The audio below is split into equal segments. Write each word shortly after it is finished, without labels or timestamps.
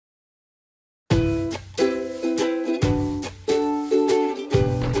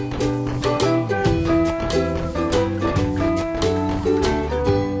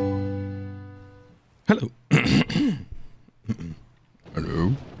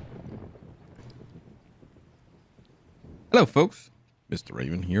Hello, folks. Mr.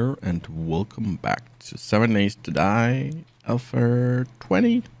 Raven here, and welcome back to 7 Days to Die, Alpha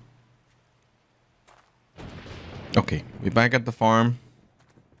 20. Okay, we're back at the farm.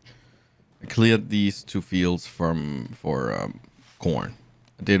 I cleared these two fields for corn.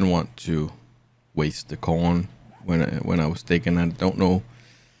 I didn't want to waste the corn when I was digging. I don't know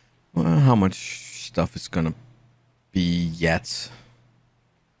how much stuff is gonna be yet,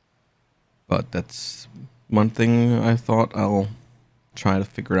 but that's one thing I thought I'll try to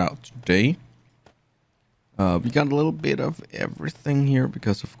figure out today. We got a little bit of everything here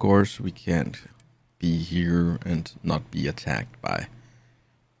because, of course, we can't be here and not be attacked by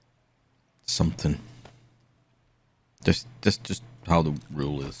something. Just how the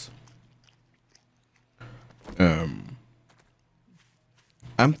rule is. I'm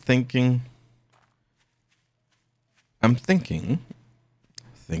thinking,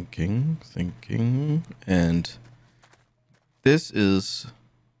 and this is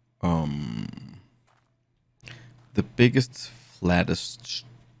the biggest, flattest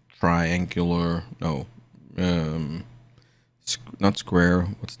triangular, no, not square,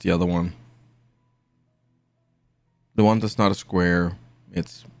 what's the other one? The one that's not a square,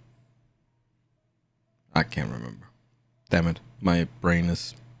 I can't remember. Damn it, my brain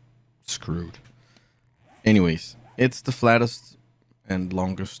is screwed. Anyways, it's the flattest and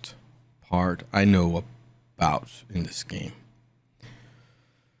longest part I know about in this game.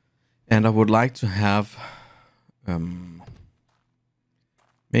 And I would like to have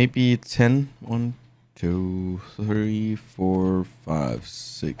maybe 10, 1, 2, 3, 4, 5,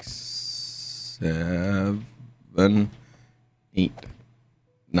 6, 7, 8,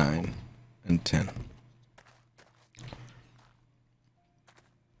 9, and 10.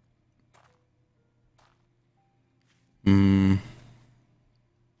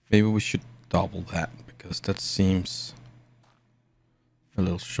 Maybe we should double that because that seems a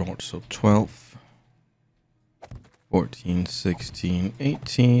little short. So 12, 14, 16,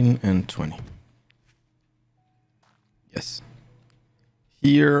 18, and 20. Yes.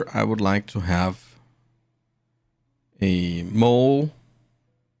 Here I would like to have a mole.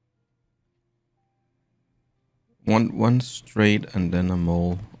 One straight and then a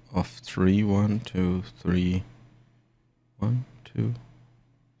mole of 3. 1, 2, 3. 1, 2,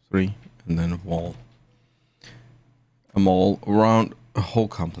 3, and then a wall. A mole around a whole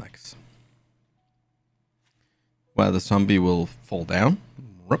complex. Where the zombie will fall down.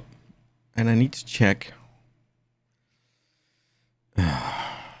 And I need to check.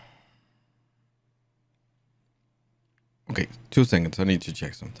 Okay, 2 seconds. I need to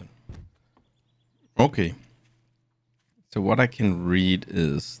check something. Okay. So what I can read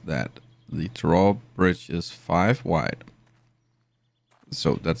is that the drawbridge is 5 wide.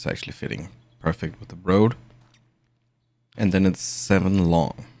 So that's actually fitting perfect with the road. And then it's 7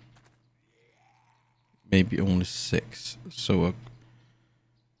 long. Maybe only 6. So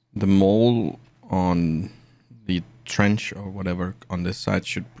the mole on the trench or whatever on this side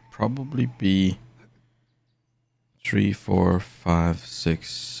should probably be 3, 4, 5, 6,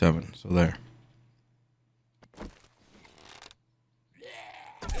 7. So there.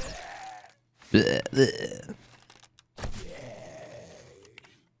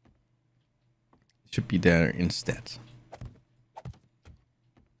 Should be there instead.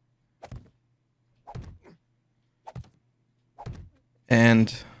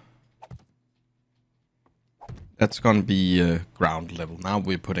 And that's gonna be ground level. Now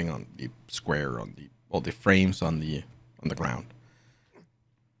we're putting on the square on all the frames on the ground.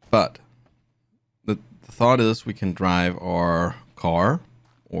 But the thought is we can drive our car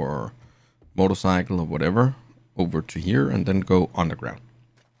or motorcycle or whatever over to here and then go underground.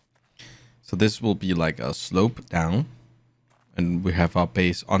 So this will be like a slope down, and we have our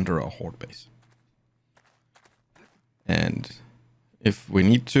base under a horde base. And if we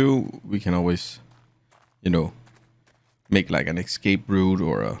need to, we can always, make like an escape route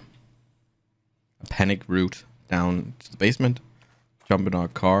or a panic route down to the basement, jump in our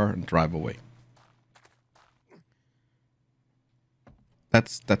car and drive away.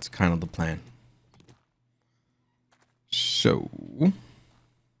 That's kind of the plan. So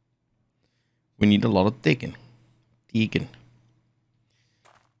we need a lot of digging.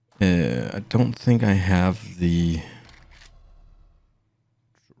 I don't think I have the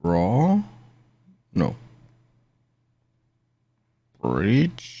draw. No.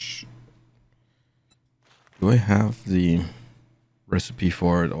 Bridge. Do I have the recipe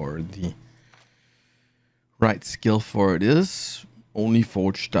for it or the right skill for it? It is only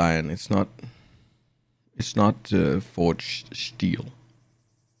forged iron. It's not forged steel.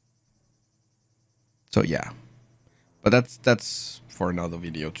 So yeah, But that's for another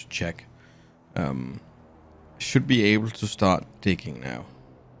video to check. Should be able to start digging now.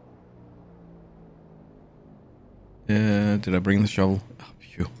 Did I bring the shovel? Oh,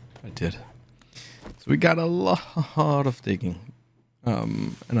 phew, I did. So we got a lot of digging.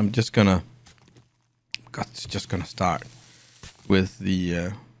 And I'm just gonna start with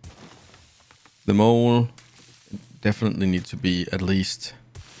the mole. Definitely need to be at least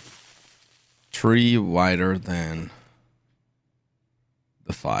 3 wider than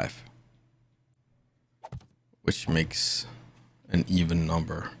the 5, which makes an even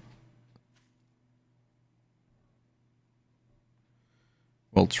number.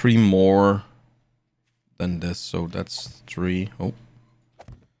 Well, 3 more than this, so that's 3. Oh,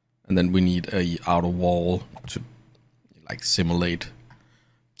 and then we need a outer wall to like simulate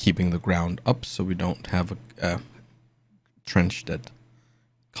keeping the ground up, so we don't have a trench that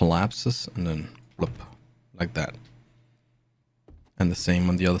collapses and then flip like that. And the same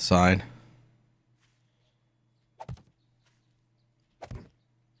on the other side.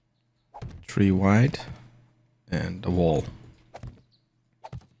 Three wide and a wall.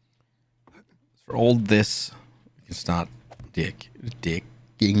 For all this, we can start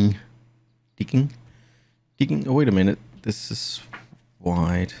digging. Oh, wait a minute. This is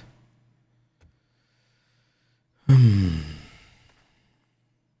wide.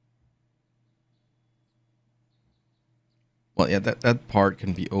 Well, yeah, that part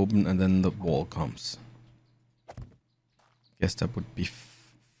can be open and then the wall comes. Guess that would be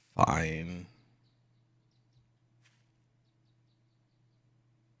fine.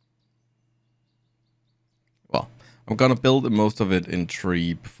 Well, I'm gonna build most of it in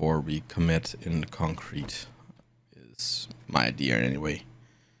tree before we commit in concrete. Is my idea anyway.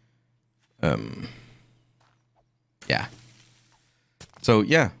 Yeah. So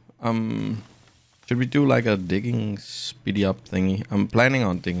yeah, should we do like a digging speedy up thingy? I'm planning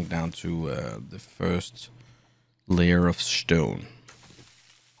on digging down to the first layer of stone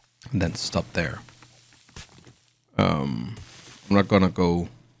and then stop there. I'm not gonna go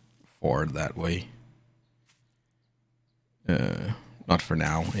forward that way. Not for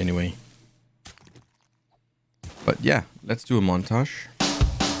now, anyway. But yeah, let's do a montage.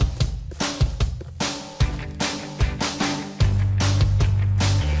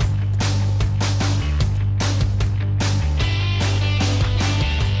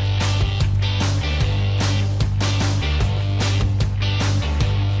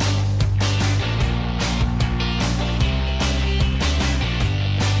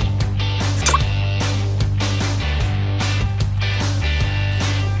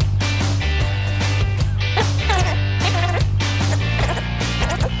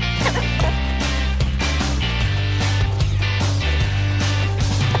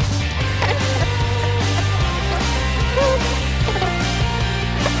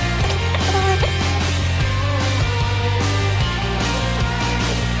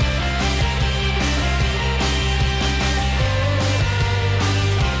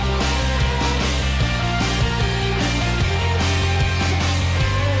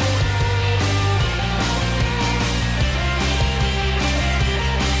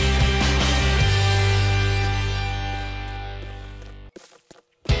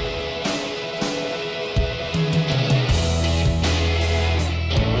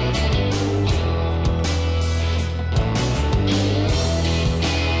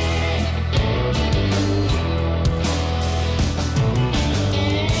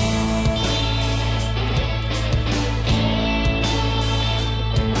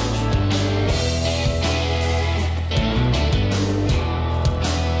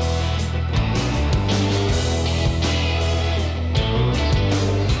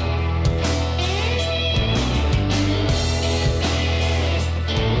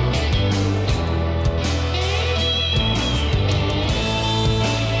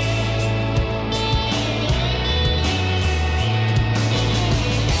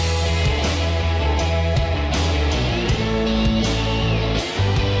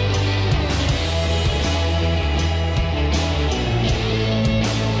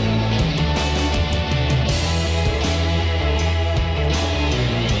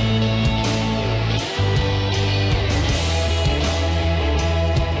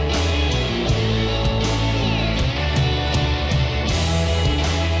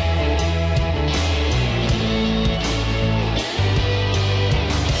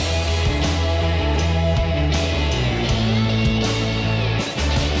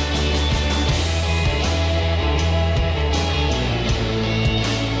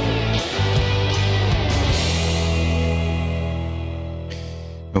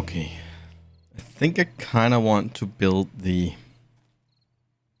 think I kind of want to build the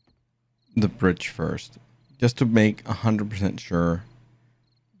bridge first, just to make 100% sure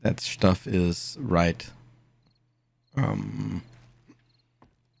that stuff is right. Got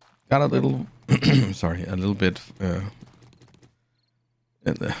a little, sorry, a little bit.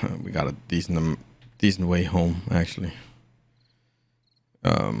 We got a decent way home actually.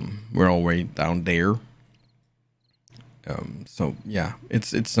 We're all way down there. So yeah,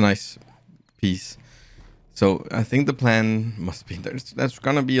 it's a nice piece. So I think the plan must be there's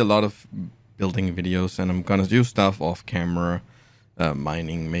gonna be a lot of building videos, and I'm gonna do stuff off camera,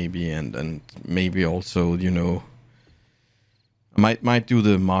 mining maybe, and maybe also, you know, I might do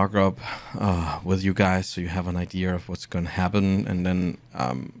the markup with you guys so you have an idea of what's gonna happen, and then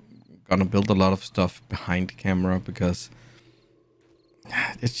gonna build a lot of stuff behind camera, because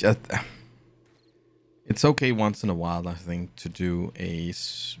it's just it's okay once in a while, I think, to do a,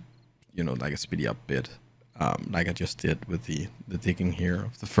 you know, like a speedy up bit, like I just did with the digging here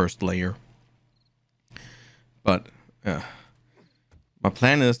of the first layer. But my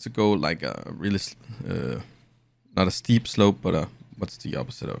plan is to go like a really not a steep slope, but a, what's the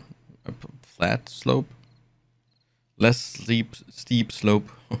opposite of a flat slope? Less steep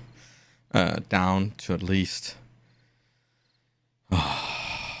slope, down to at least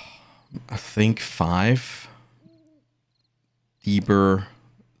I think 5 deeper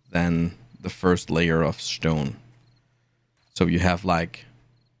than the first layer of stone. So you have like,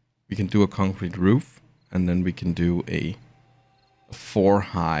 we can do a concrete roof, and then we can do a 4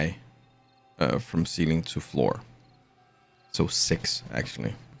 high from ceiling to floor. So 6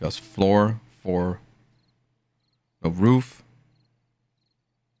 actually, because floor, 4, no, roof,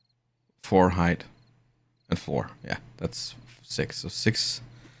 4 height, and floor. Yeah, that's 6. So 6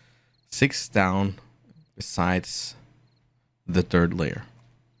 down besides the 3rd layer.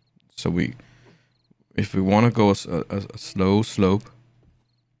 So if we want to go a slow slope,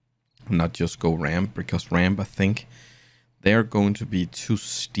 not just go ramp, because ramp, I think they're going to be too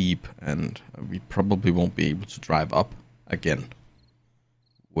steep, and we probably won't be able to drive up again,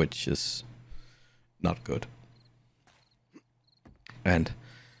 which is not good. And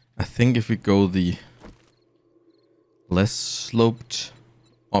I think if we go the less sloped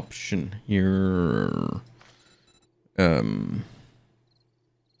option here,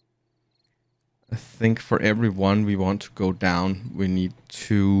 I think for every one we want to go down, we need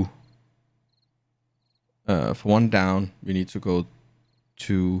 2. For 1 down, we need to go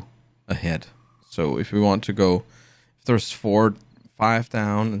 2 ahead. So if we want to go, if there's 5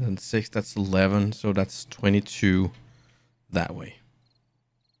 down and then 6, that's 11. So that's 22 that way.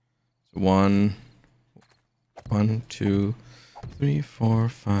 So 1, 2, 3, 4,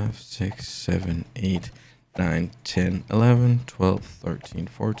 5, 6, 7, 8, 9, 10, 11, 12, 13,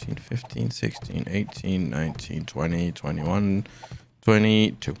 14, 15, 16, 18, 19, 20, 21,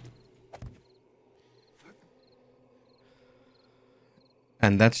 22.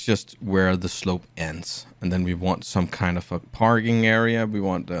 And that's just where the slope ends. And then we want some kind of a parking area. We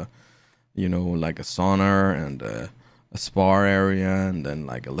want a, you know, like a sauna and a spa area, and then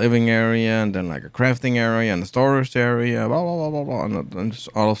like a living area, and then like a crafting area and a storage area, blah, blah, blah, blah, blah. And just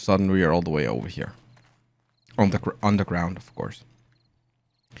all of a sudden we are all the way over here. On the underground, of course.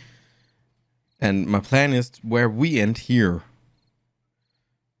 And my plan is where we end here,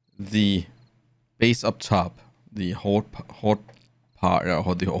 the base up top, the Horde part,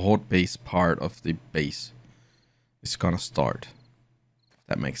 or the Horde base part of the base is gonna start.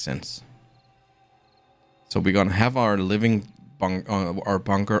 That makes sense. So we're gonna have our living our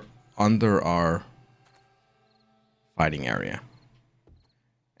bunker under our fighting area.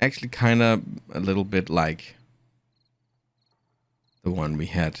 Actually, kind of a little bit like the one we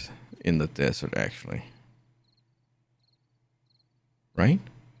had in the desert, actually. Right?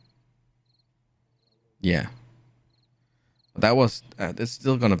 Yeah. That was, it's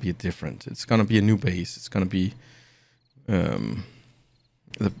still gonna be different. It's gonna be a new base. It's gonna be, the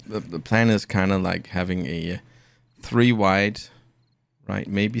plan is kind of like having a 3 wide, right?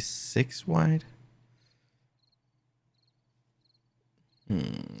 Maybe 6 wide.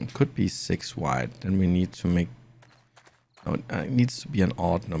 It could be 6 wide. Then we need to make, oh, it needs to be an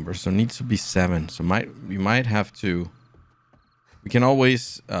odd number, so it needs to be 7. So we might have to, we can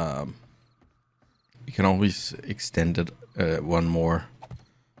always extend it 1 more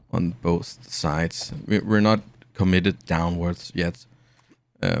on both sides. We're not committed downwards yet,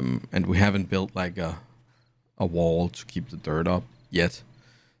 and we haven't built like a wall to keep the dirt up yet.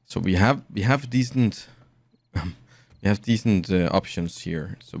 So we have decent options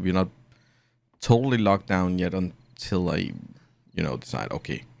here. So we're not totally locked down yet until I, you know, decide,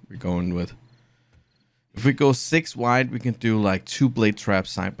 okay, we're going with If we go 6 wide, we can do like 2 blade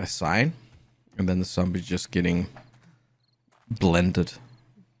traps side by side. And then the zombies just getting blended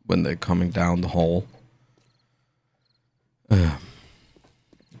when they're coming down the hall.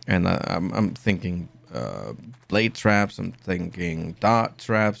 And I'm thinking blade traps, I'm thinking dart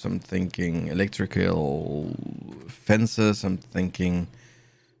traps, I'm thinking electrical fences, I'm thinking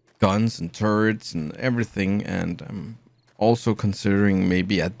guns and turrets and everything. And I'm also considering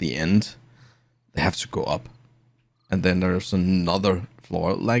maybe at the end they have to go up. And then there's another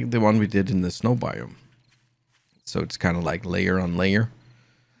floor like the one we did in the snow biome. So it's kind of like layer on layer.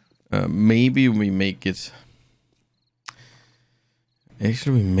 Maybe we make it...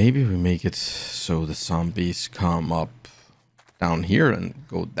 Actually, maybe we make it so the zombies come up down here and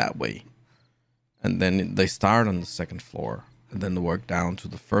go that way. And then they start on the second floor. And then they work down to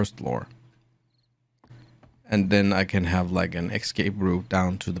the first floor. And then I can have like an escape route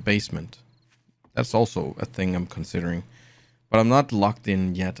down to the basement. That's also a thing I'm considering. But I'm not locked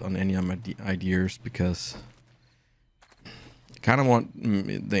in yet on any of my ideas because I kind of want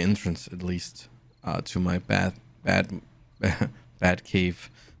the entrance at least to my bad cave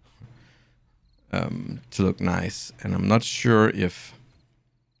to look nice. And I'm not sure if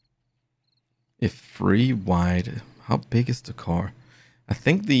 3 wide. How big is the car? I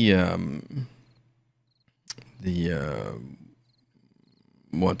think the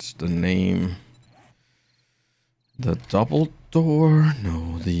what's the name? The double door?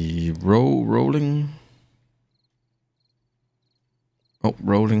 No, the rolling. Oh,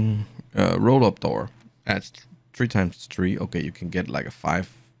 rolling roll up door. That's 3 times 3. Okay, you can get like a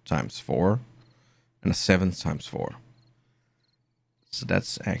 5 times 4 and a 7 times 4. So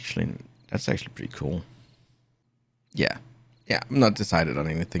that's actually pretty cool. Yeah, I'm not decided on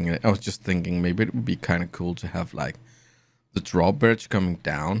anything. I was just thinking maybe it would be kind of cool to have like the drawbridge coming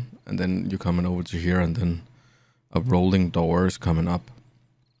down and then you're coming over to here and then a rolling door is coming up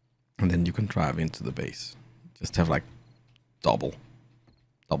and then you can drive into the base. Just have like double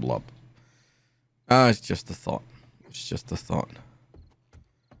up. It's just a thought.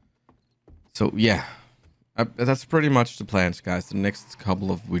 So yeah, that's pretty much the plans, guys. The next couple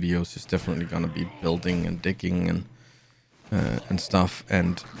of videos is definitely gonna be building and digging and stuff,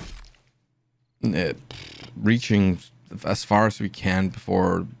 and reaching as far as we can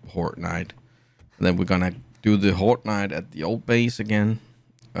before Horde night. And then we're gonna do the Horde night at the old base again.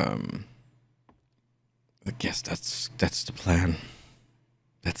 I guess that's the plan.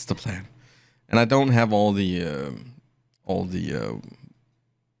 That's the plan. And I don't have all the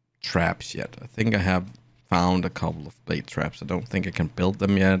traps yet. I think I have found a couple of blade traps. I don't think I can build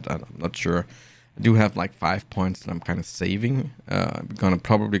them yet. I'm not sure. I do have like 5 points that I'm kind of saving. I'm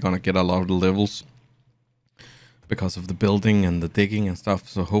probably gonna get a lot of the levels because of the building and the digging and stuff.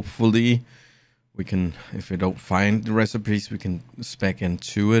 So hopefully we can, if we don't find the recipes, we can spec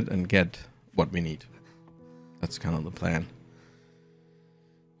into it and get what we need. That's kind of the plan.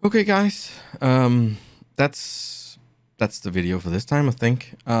 Okay, guys, that's the video for this time, I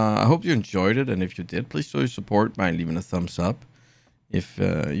think. I hope you enjoyed it, and if you did, please show your support by leaving a thumbs up. If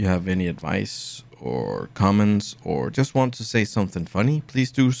you have any advice or comments or just want to say something funny,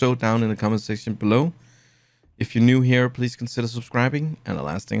 please do so down in the comment section below. If you're new here, please consider subscribing. And the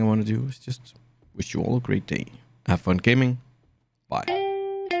last thing I want to do is just wish you all a great day. Have fun gaming. Bye.